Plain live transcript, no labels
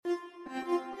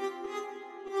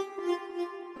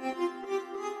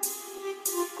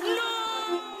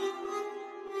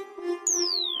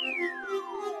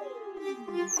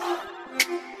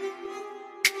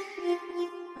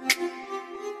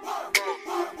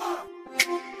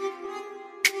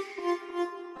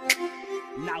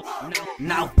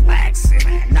No flexing,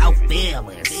 no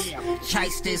feelings.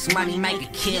 Chase this money, make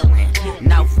a killing.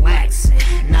 No flexing,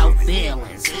 no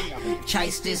feelings.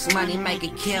 Chase this money, make a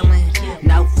killing.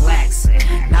 No flexing,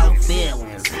 no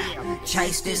feelings.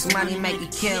 Chase this money, make a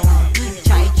killing.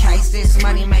 Chase this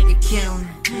money, make a killing.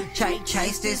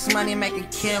 Chase this money, make a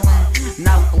killing.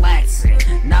 No flexing,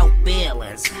 no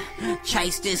feelings.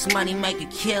 Chase this money, make a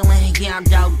killing. Yeah, I'm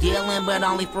dope dealing, but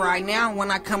only for right now.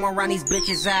 When I come around, these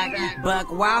bitches act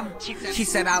buck wild. She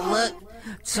said I look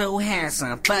too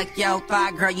handsome. Fuck your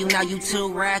thought, girl, you know you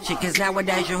too ratchet. Cause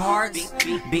nowadays your hearts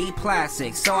be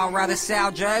plastic. So I'd rather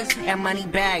sell drugs and money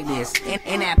bag this.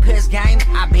 In that piss game,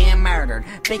 I been murdered.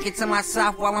 Thinking to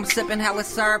myself while I'm sipping hella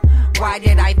syrup, why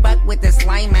did I fuck with this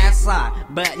lame ass slut?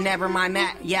 But never mind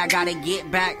that, yeah, I gotta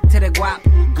get back to the guap.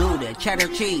 Gouda, cheddar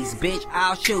cheese, bitch,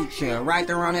 I'll shoot ya. Right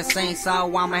there on the scene, so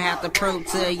I'ma have to prove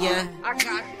to ya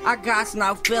I got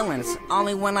no feelings,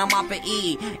 only when I'm off of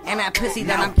E. And that pussy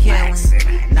that I'm killing.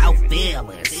 No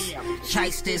feelings.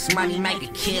 Chase this money, make a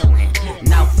killing.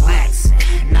 No flexing,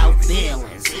 no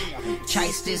feelings.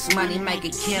 Chase this money, make a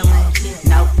killing.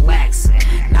 No flexing,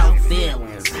 no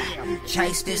feelings.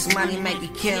 Chase this money, make a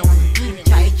killing.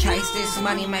 Chase this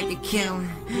money, make a killing.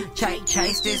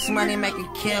 Chase this money, make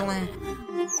a killing.